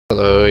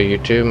Hello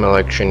YouTube,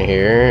 Election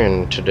here,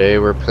 and today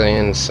we're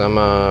playing some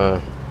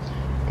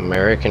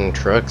American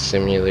Truck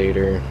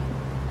Simulator.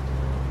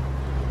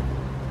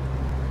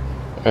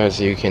 As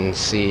you can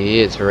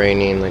see, it's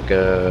raining like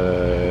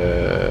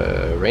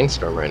a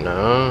rainstorm right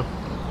now,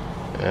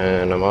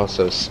 and I'm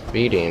also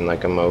speeding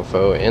like a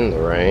mofo in the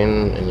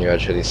rain, and you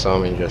actually saw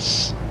me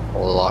just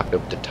lock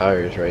up the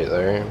tires right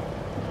there.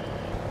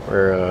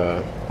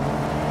 We're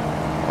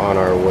on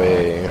our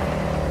way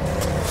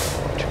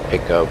to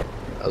pick up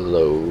a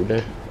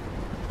load.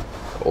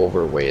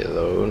 Overweight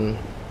load.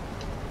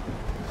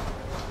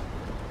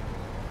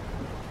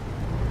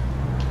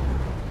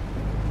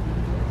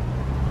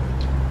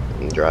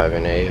 I'm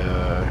driving a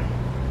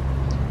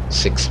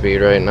 6-speed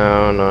right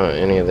now, not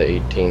any of the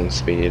 18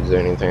 speeds or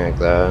anything like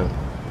that.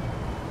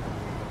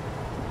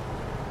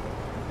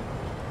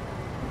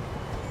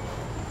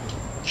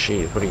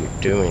 Jeez, what are you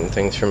doing?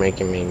 Thanks for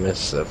making me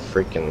miss the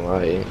freaking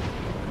light.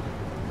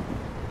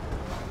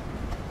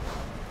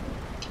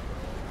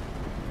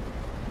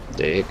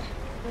 Dick.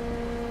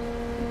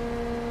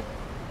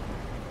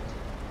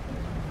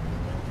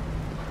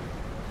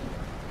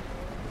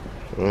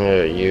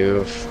 Yeah,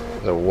 you,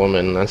 the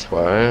woman, that's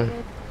why.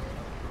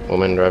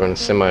 Woman driving a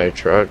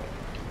semi-truck,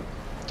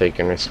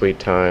 taking her sweet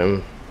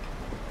time.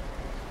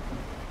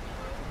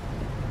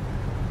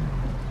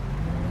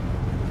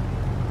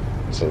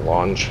 Let's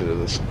launch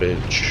this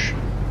bitch.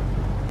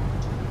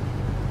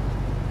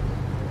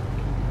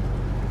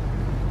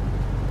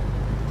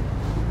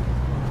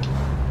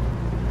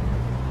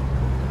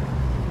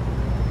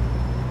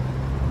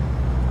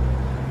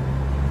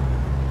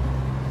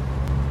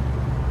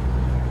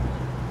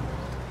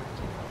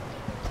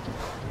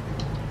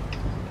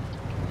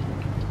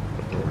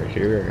 Over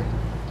here.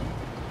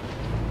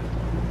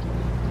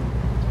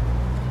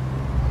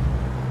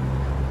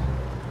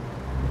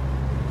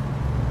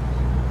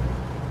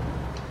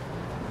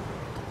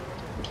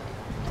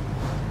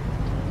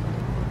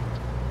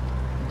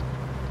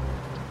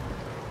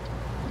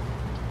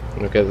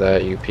 Look at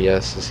that,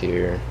 UPS is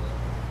here.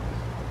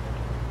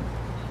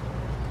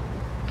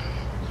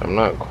 I'm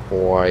not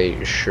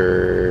quite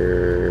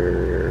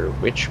sure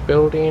which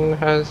building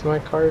has my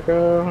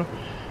cargo.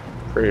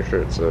 Pretty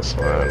sure it's this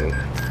one.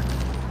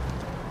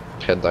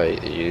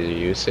 Headlight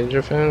usage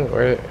event?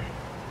 Where's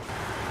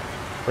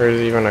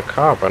even a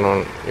cop? I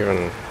don't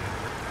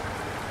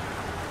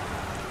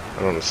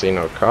see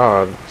no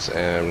cops,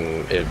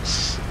 and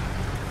it's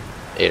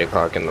 8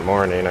 o'clock in the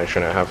morning. I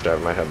shouldn't have to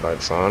have my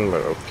headlights on,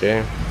 but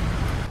okay.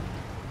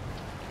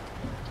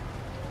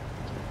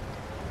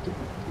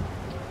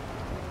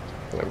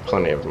 I have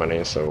plenty of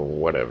money, so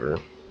whatever.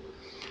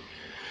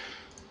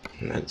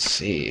 Let's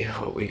see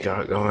what we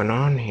got going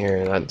on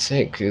here. That's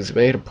it, Coos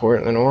Bay to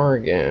Portland,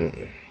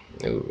 Oregon.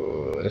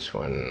 Ooh, this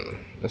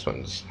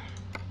one's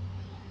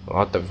a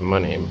lot of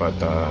money,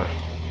 but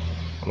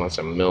almost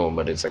a mil,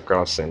 but it's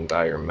across the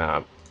entire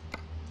map.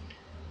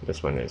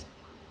 This one is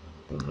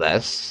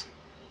less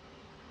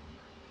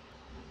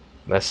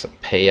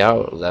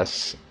payout,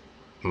 less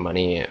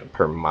money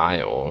per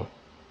mile,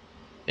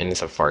 and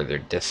it's a farther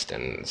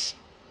distance.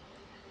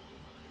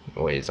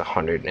 It weighs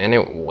 100, and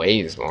it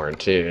weighs more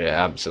too. It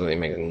absolutely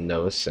makes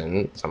no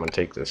sense. I'm gonna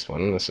take this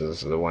one. This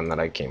is the one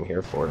that I came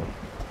here for.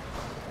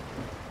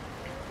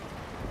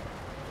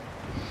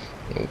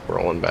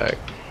 Rolling back.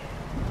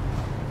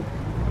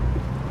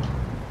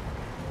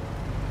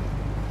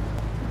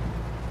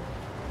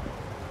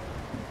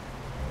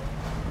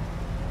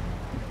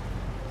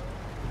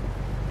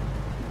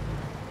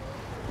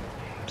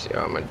 See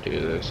how I'm gonna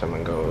do this. I'm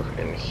gonna go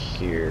in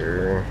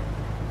here.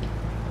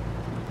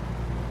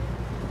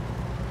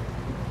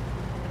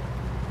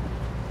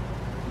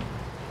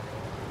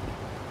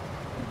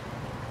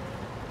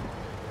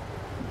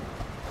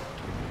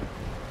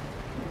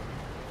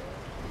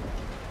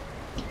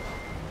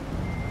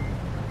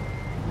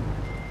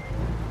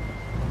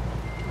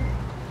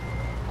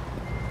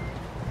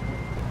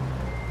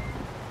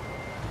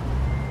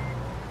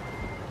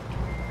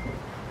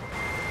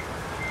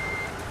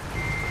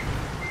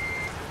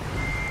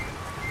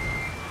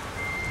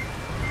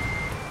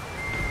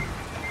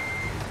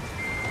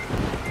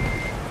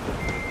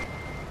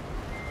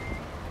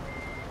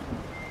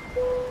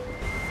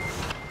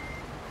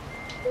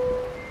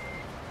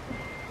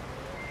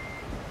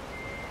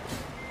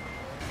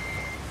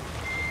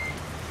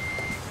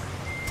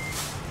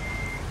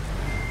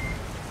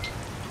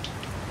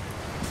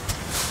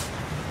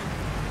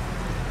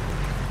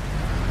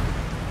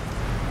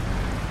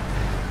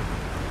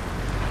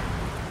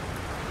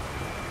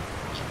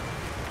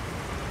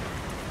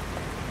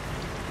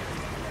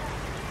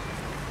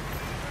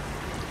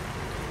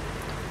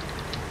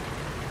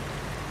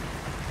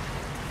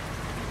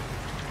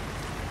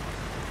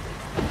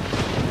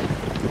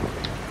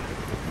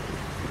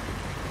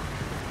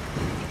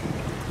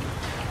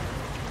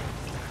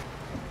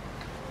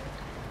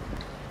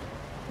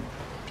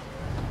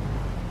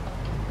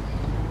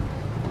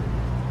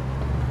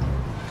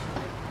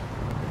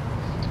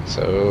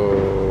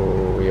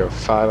 So we are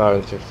 5 hours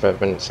and 55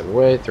 minutes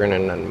away,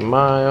 309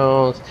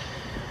 miles.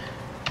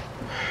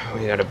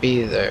 We gotta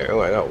be there.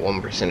 Oh, I got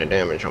 1% of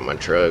damage on my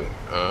truck.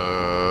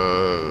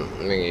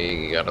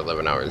 We got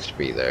 11 hours to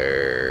be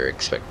there.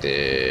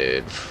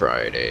 Expected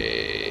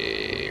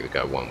Friday. We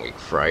got 1 week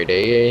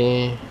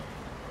Friday.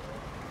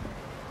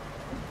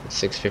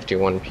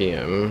 6:51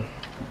 p.m.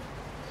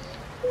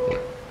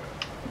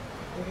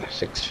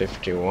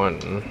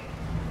 6:51.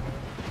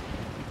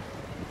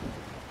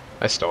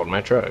 I stalled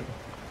my truck.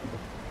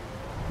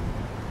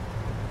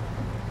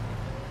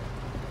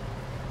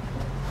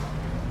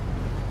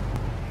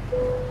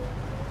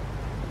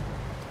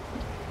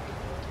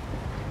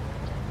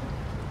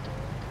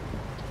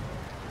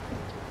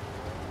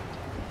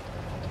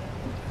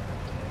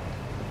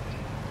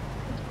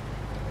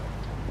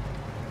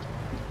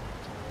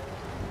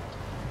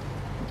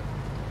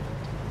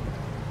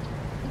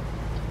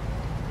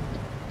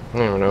 I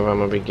don't know if I'm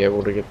gonna be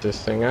able to get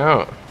this thing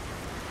out.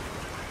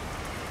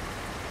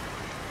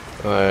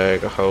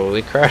 Like,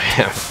 holy crap.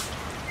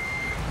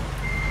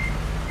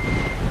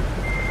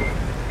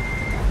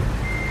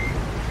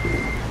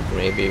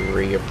 Maybe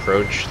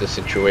reapproach the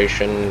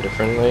situation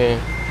differently.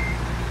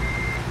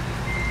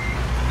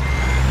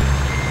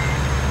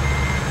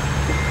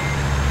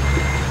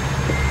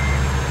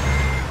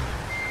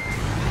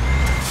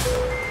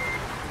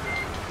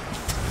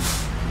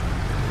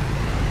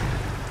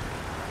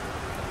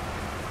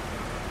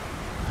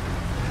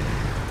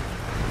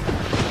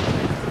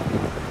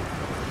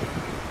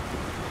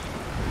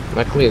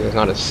 Luckily, there's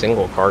not a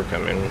single car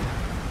coming.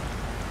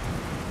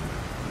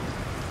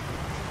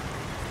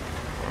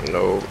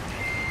 No.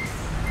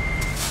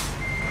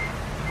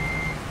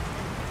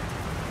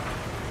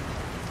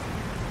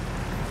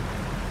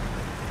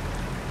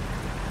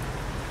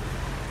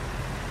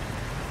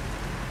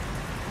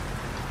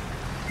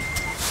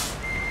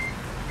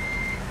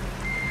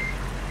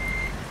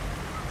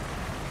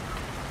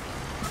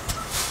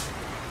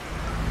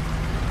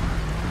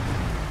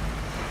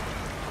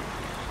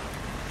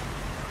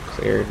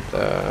 Cleared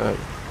that.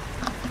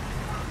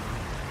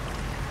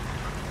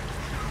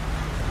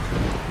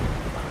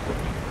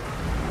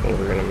 I think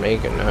we're gonna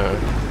make it now.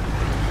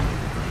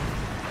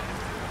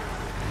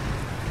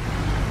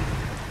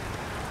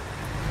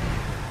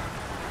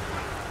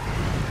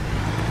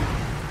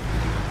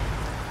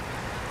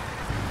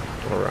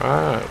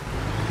 Alright.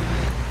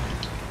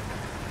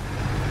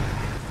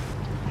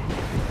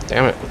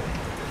 Damn it.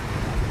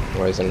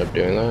 Always end up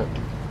doing that.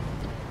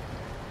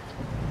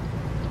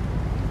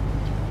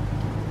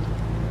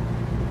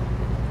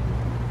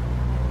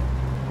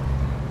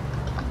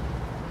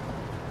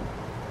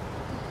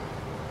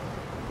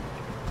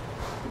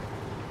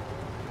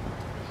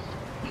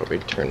 Probably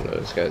turn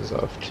those guys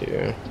off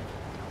too.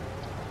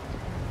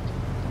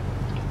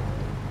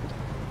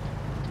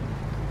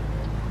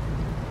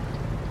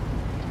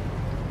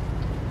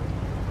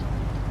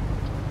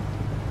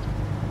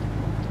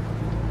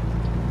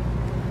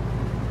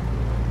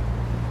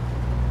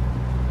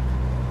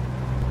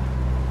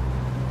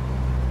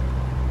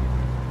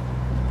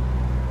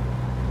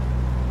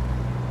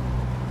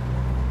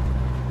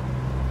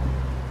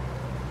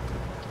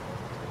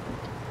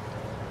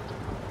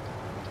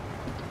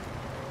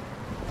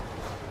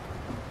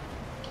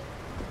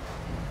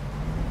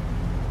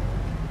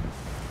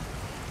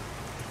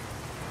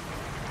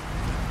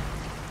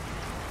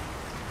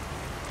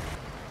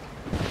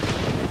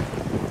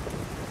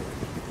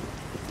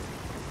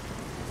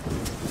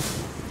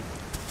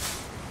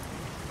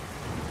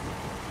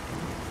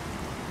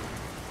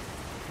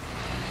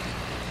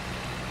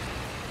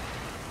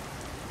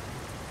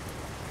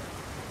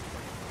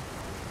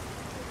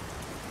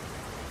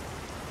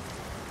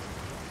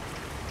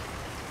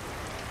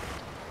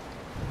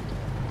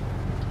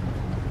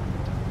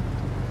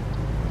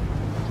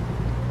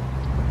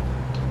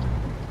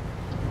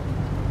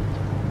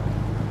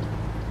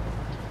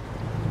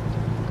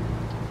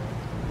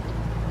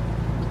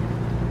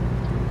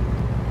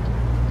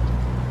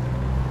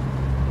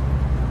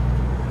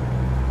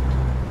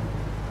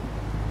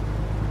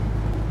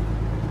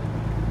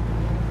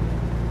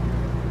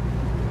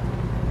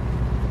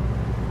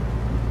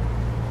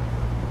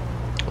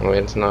 Well,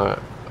 it's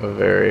not a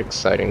very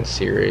exciting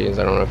series.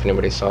 I don't know if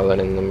anybody saw that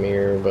in the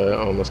mirror, but I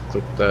almost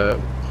clicked that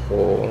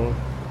hole.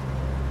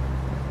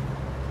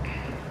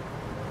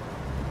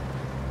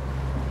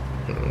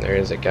 There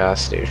is a gas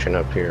station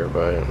up here,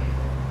 but I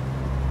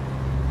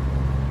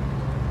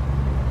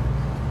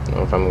don't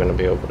know if I'm gonna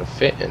be able to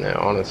fit in it,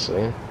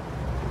 honestly.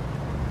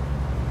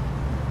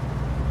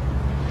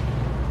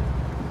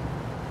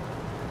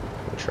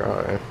 I'll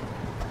try.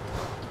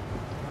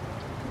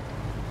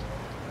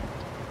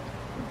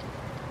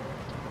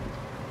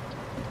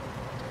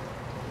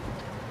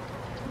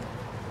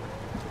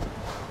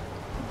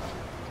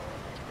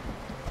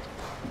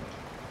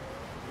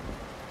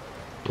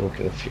 I'm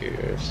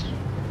confused.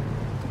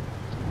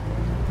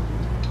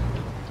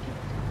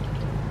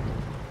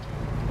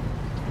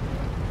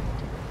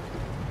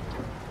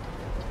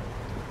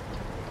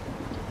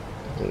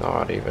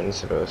 Not even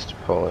supposed to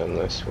pull in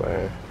this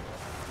way.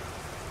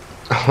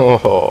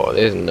 Oh,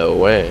 there's no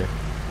way.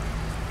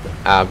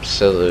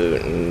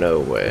 Absolute no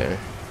way.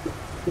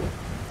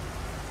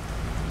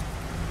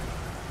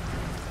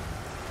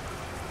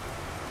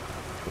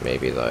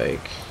 maybe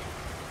like,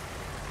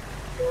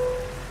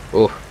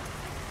 oh,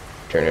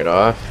 turn it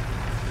off,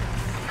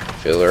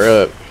 fill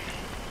her up.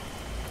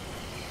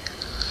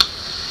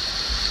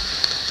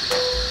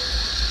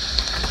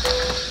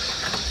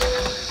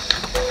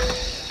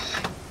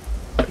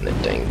 And the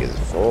tank is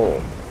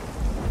full.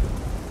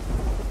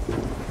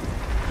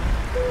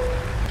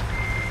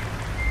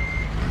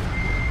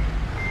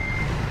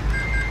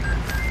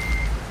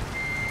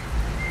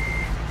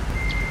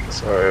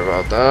 Sorry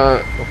about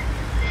that.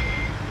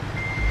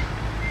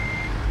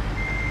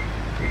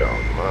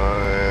 Don't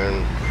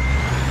mind.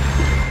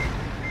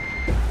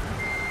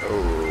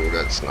 Oh,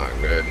 that's not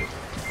good.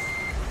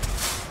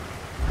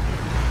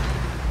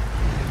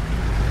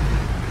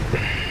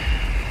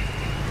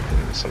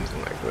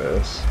 Something like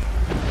this.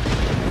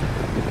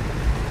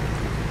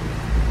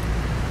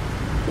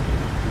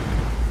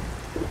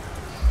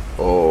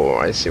 Oh,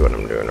 I see what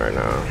I'm doing right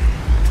now.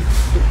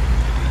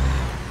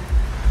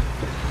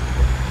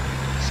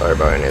 Sorry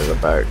about any of the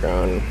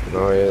background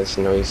noise,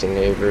 noisy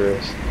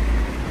neighbors.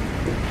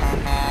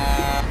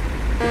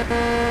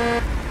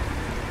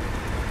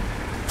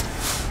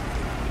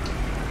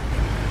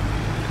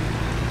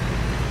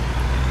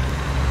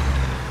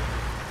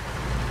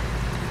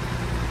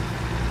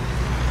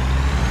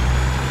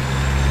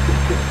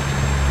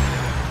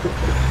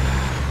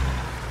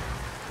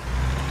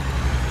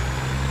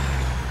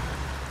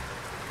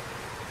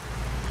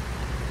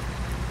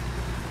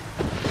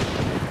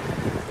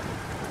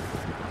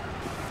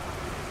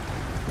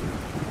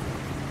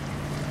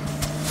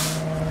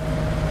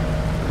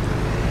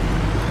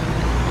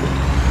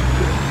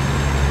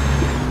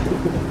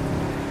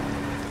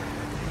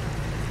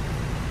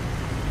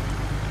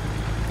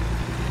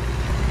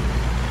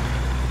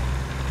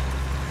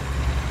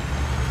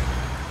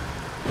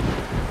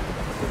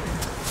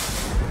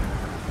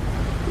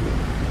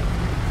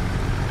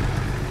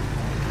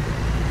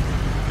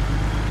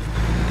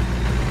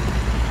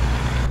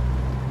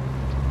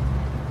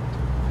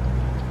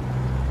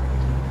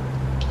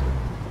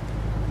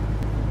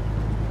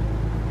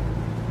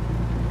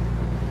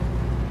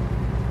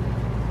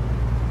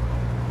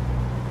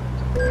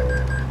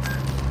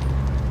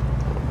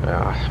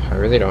 I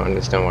really don't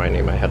understand why I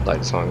need my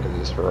headlights on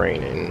because it's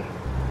raining.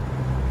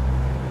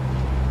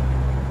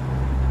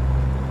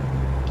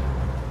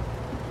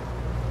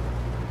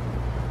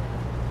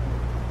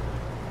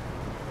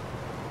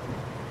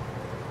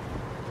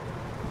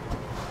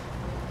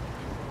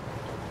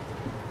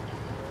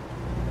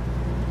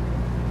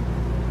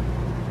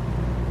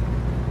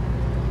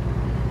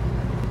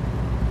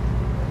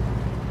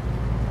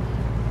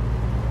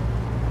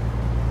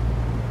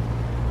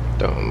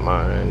 Don't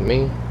mind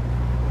me.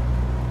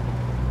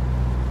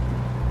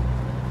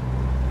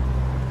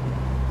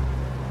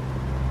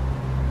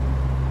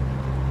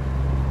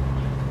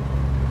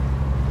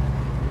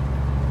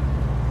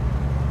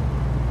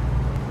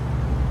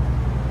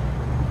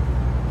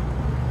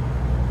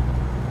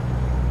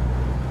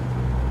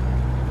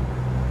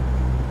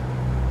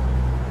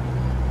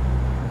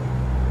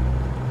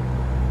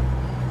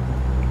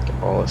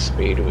 All the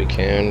speed we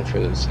can for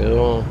this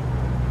hill.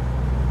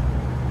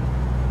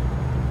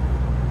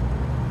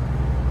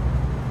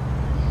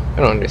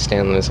 I don't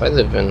understand this. I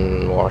live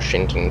in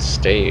Washington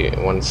State,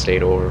 one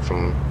state over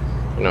from,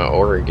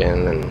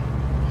 Oregon, and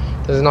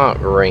it does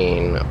not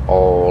rain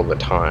all the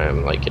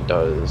time like it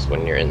does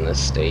when you're in this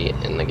state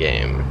in the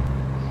game.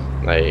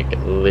 Like, it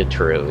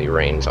literally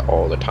rains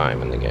all the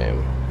time in the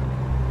game.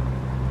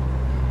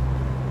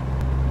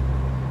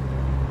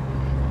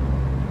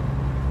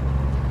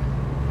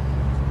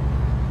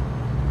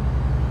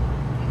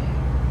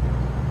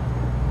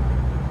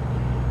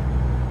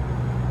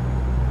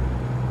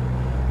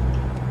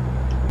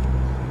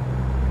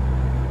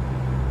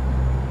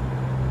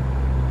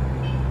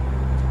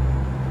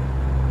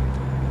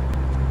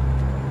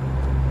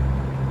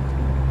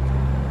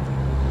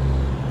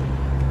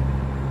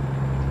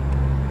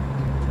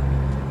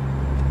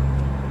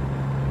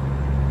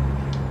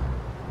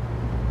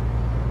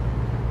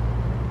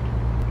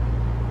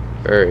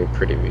 Very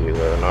pretty view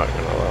though, not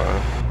gonna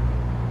lie.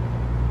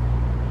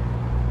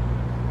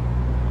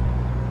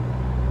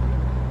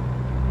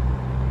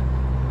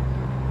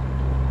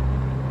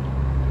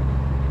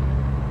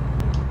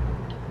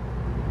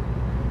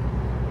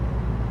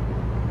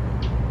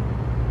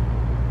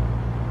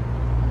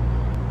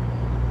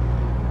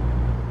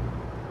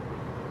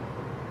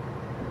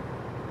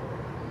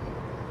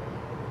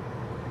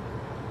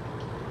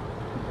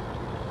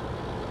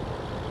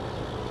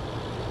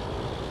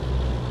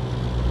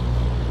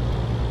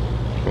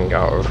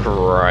 Got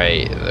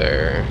right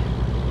there.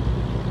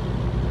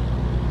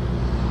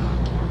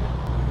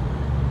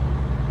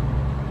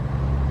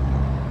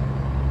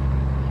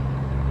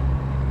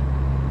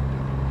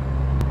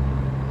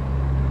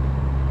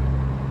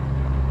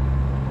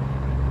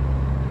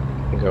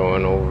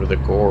 Going over the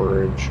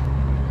gorge.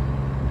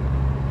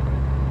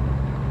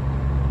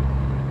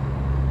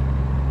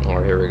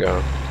 Oh, here we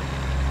go.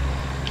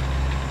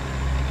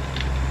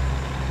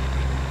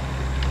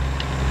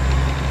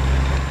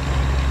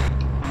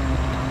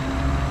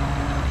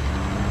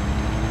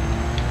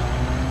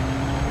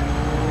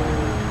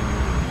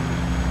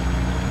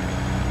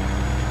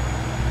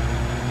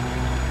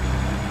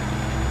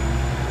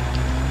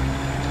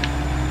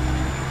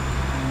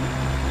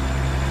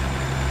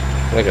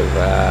 Look at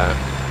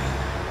that.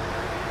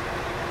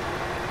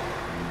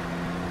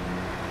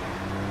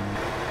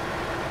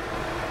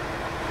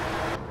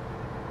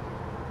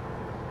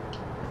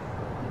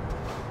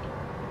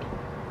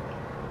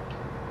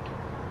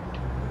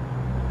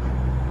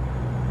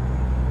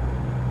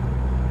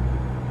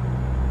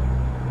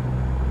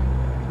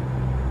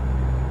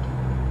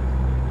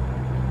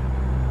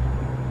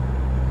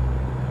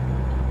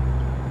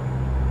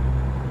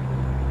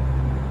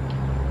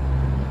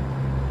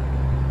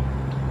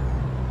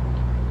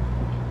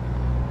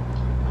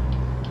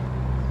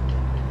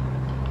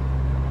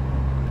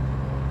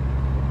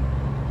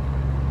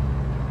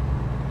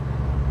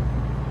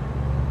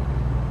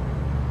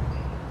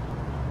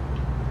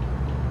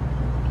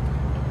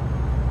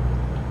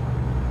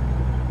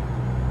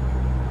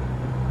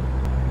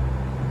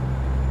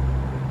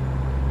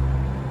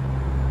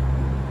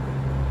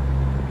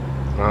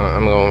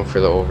 I'm going for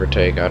the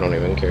overtake. I don't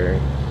even care.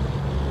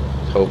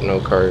 Hope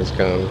no cars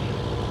come.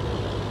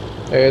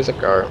 There's a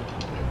car.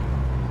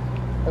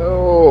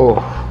 Oh,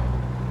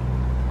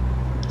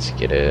 let's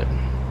get it.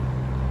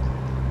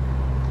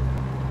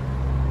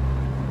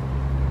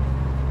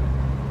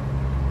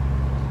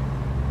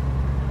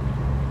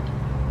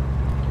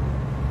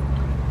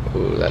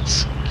 Ooh,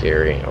 that's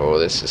scary. Oh,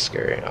 this is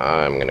scary.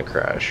 I'm gonna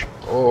crash.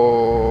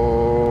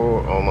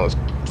 Oh, almost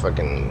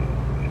fucking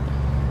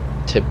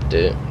tipped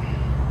it.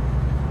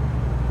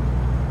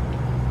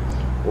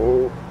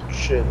 Oh,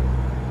 shit.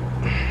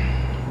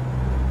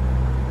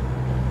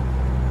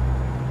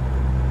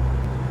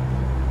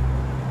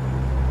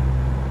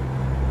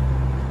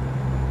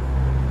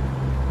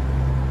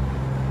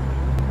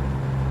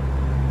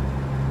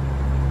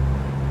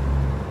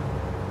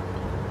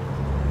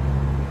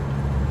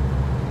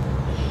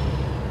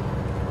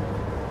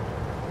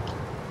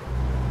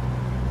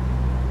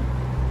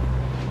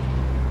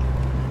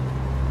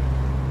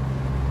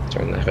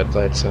 Turn the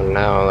headlights on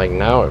now. Like,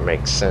 now it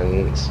makes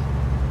sense.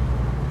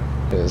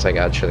 It's like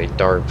actually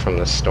dark from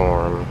the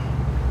storm.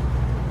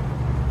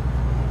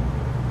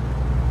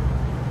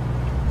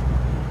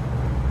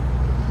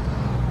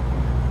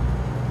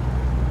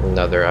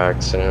 Another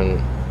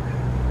accident.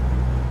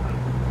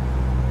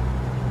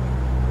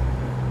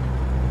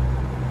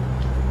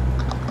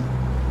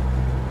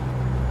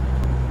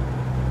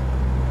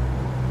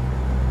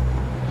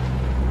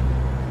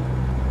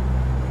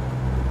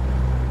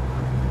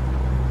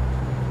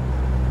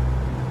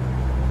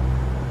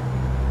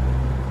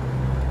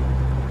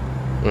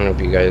 I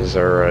hope you guys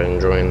are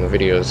enjoying the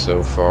videos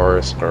so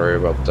far. Sorry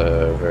about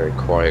the very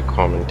quiet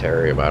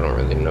commentary, but I don't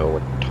really know what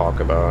to talk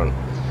about.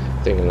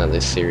 Thinking that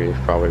this series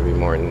would probably be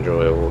more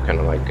enjoyable, kind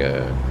of like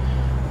a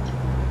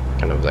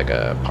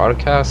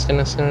podcast in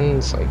a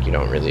sense. Like, you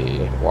don't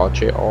really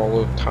watch it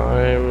all the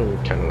time,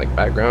 kind of like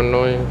background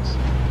noise.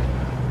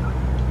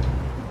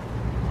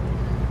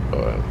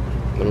 But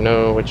let me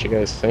know what you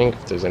guys think.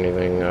 If there's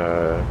anything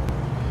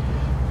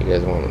you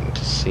guys want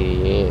to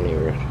see, any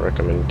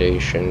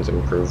recommendations,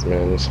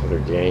 improvements, other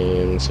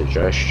games,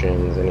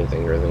 suggestions,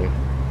 anything really.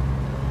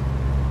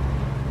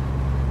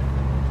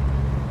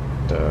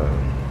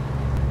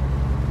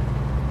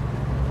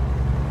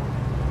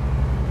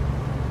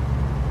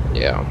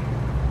 Yeah,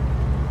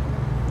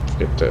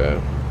 forget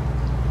to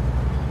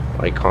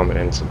like, comment,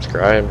 and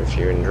subscribe if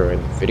you enjoyed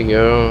the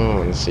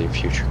video and see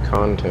future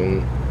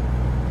content.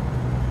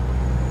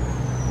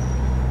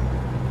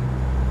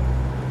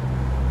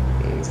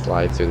 And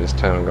fly through this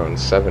town going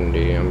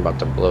 70. I'm about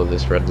to blow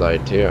this red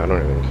light too. I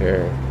don't even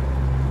care.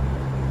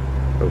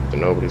 Hope that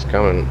nobody's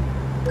coming.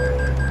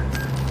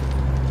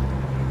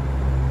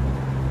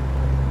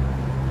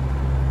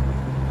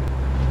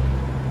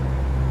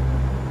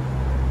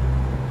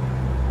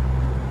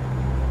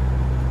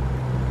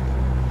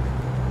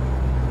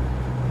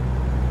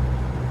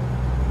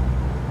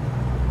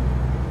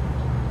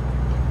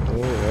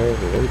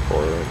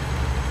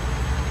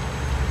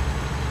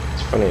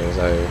 It's funny, as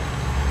I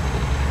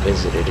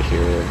visited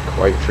here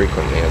quite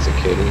frequently as a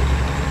kid,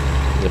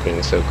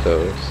 living so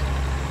close.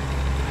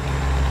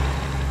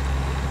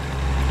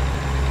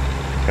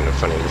 Kind of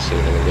funny to see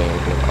it in the game,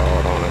 kind of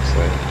odd,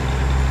 honestly.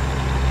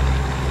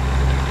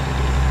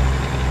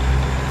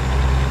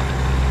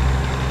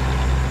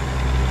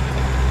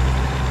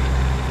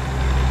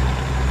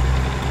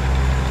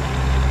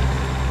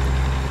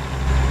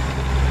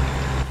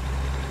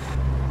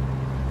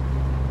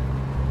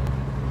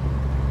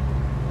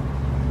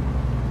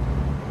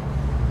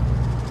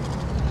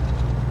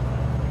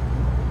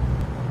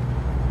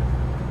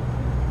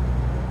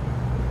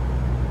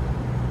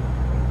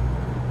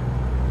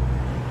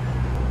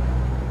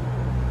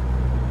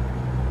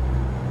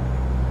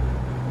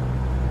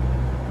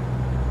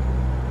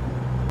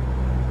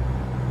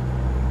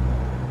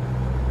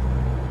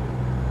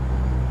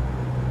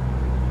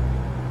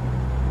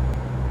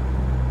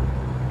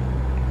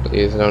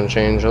 Please don't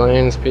change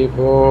lanes,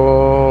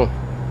 people.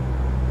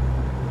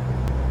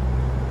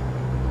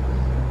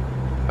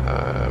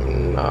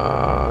 I'm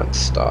not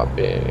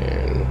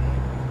stopping.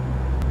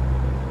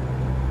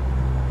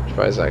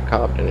 Why is that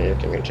cop didn't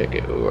give me a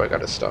ticket? Ooh, I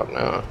gotta stop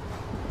now.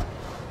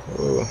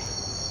 Ooh.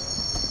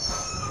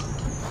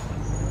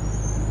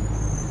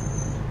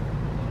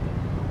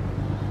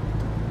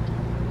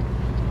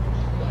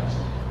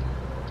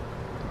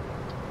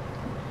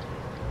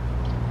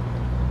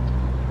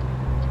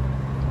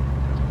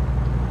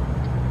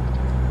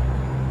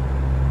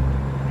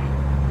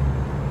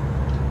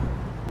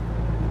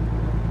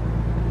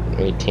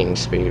 18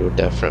 speed would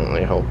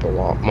definitely help a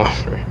lot more.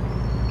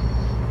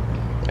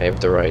 I have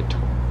the right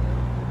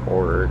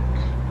torque,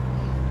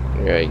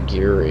 the right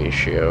gear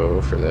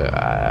ratio for the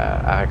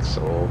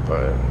axle,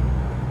 but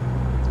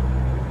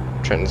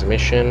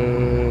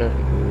transmission,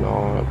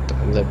 not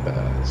the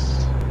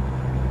best.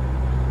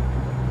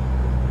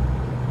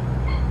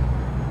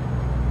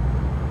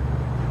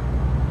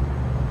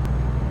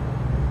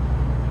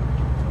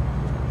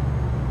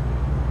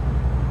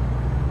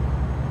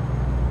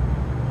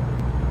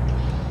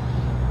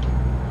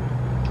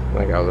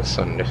 Like how the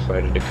sun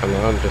decided to come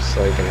out, just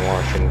like in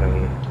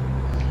Washington.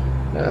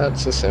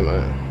 That's a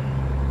semi.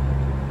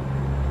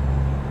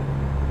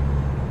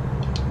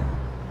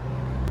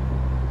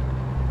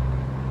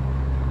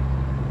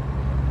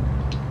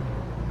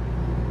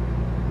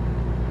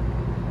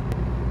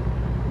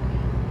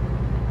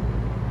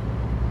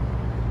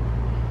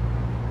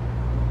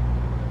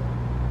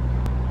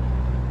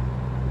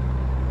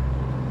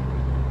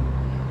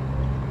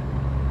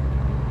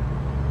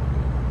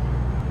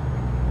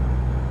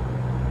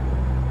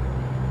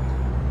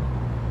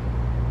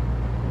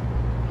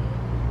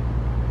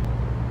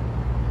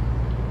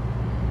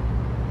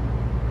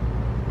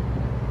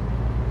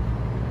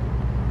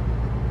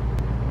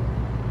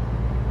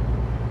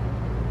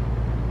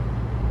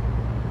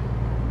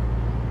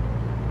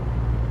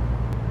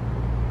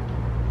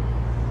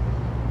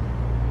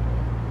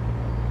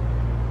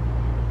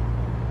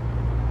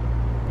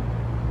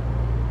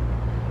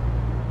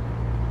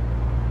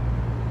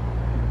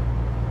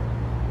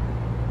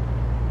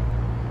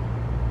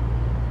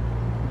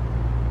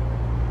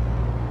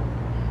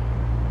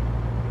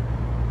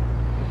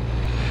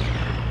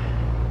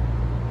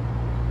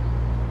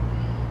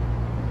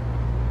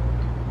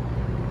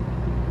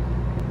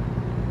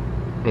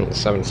 Mm,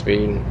 7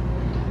 speed.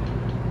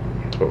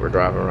 That's what we're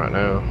driving right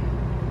now.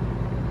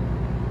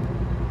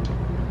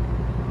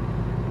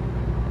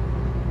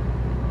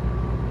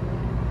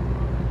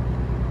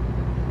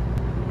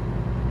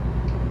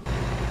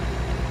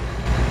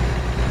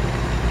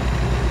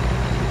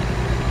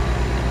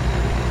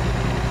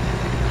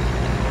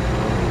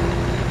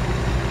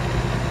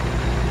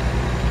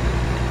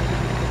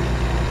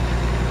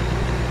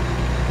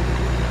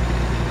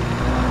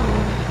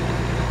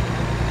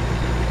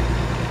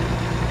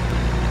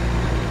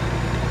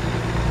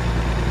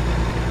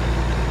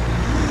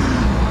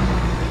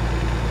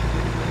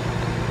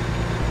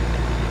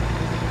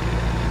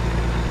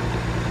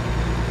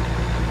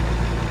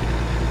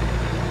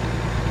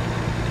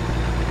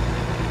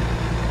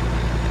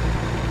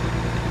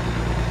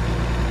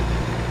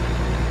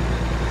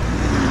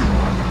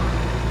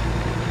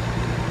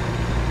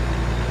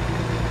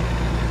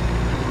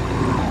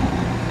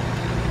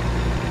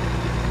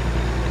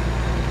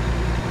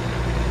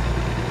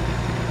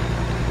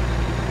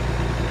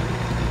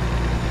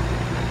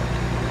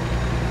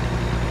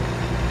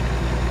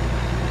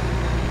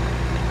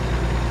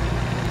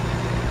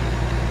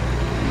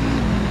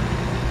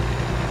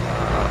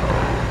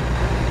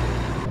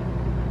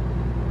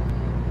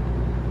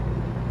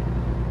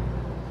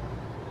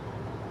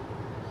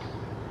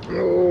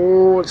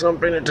 Oh, it's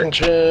not paying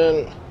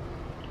attention.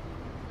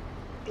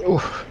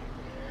 Oof.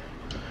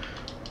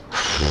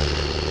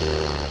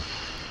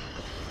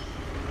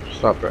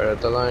 Stop right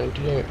at the line,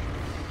 too.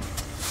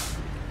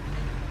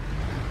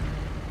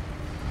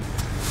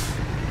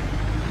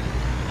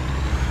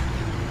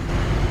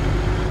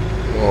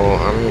 Well,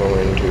 I'm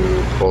going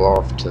to pull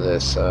off to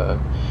this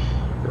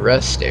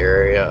rest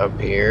area up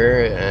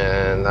here,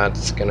 and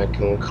that's gonna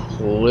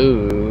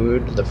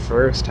conclude the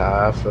first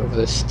half of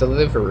this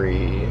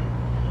delivery.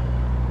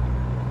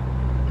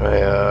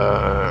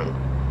 I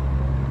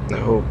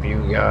hope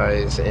you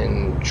guys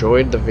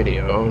enjoyed the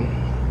video.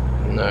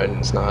 No,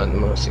 it's not the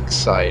most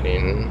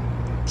exciting.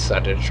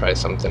 Decided to try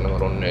something a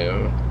little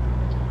new.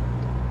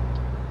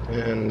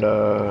 And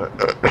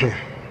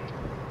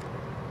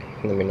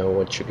let me know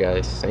what you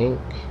guys think.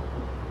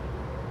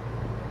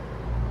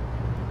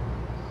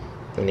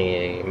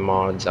 Any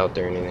mods out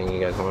there, anything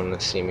you guys want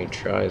to see me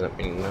try, let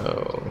me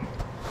know.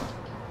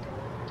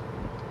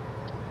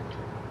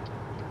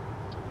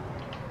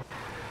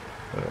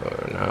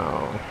 Oh,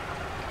 no.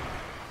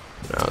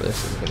 Now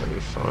this is gonna be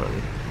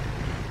fun.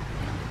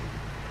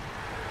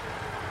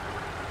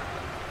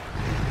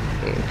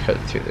 And cut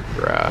through the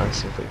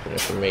grass if we can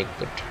just make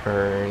the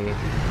turn.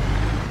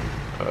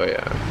 Oh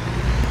yeah.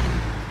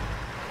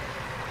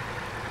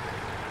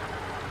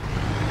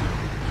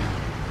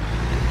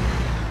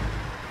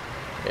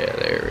 Yeah,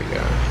 there we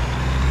go.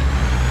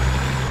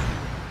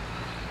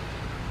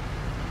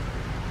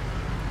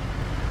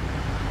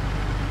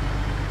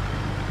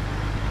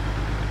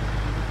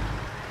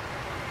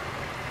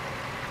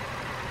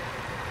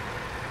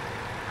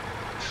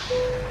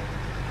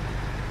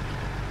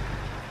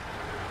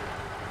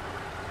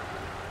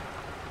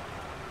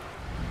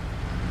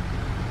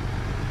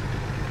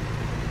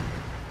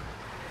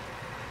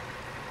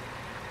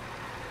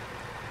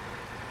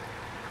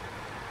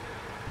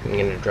 I'm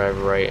gonna drive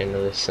right into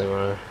the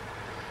semi.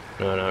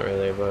 No, not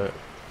really, but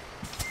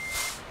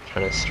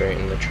trying to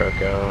straighten the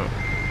truck out.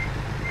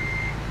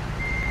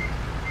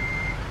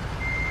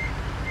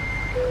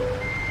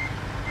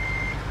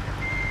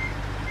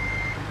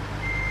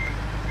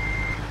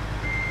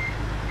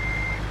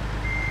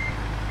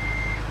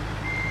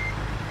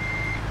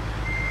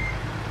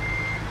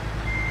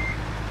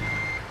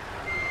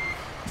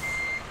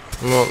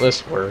 Well,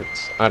 this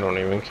works. I don't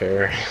even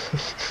care.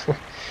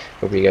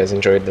 Hope you guys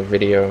enjoyed the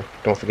video.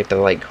 Don't forget to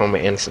like,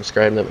 comment, and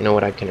subscribe. Let me know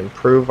what I can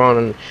improve on.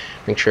 And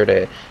make sure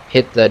to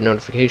hit that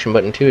notification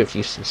button too. If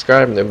you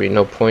subscribe, there'll be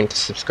no point to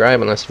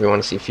subscribe unless if you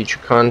want to see future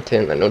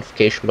content. That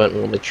notification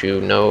button will let you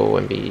know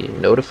and be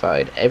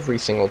notified every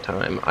single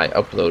time I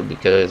upload,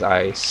 because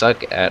I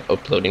suck at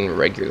uploading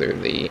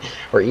regularly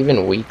or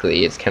even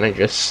weekly. It's kind of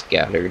just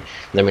scattered.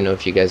 Let me know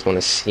if you guys want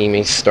to see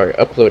me start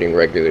uploading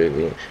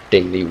regularly,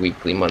 daily,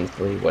 weekly,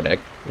 monthly,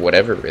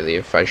 whatever really.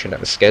 If I should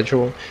have a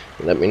schedule,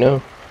 let me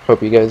know.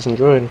 Hope you guys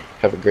enjoyed.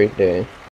 Have a great day.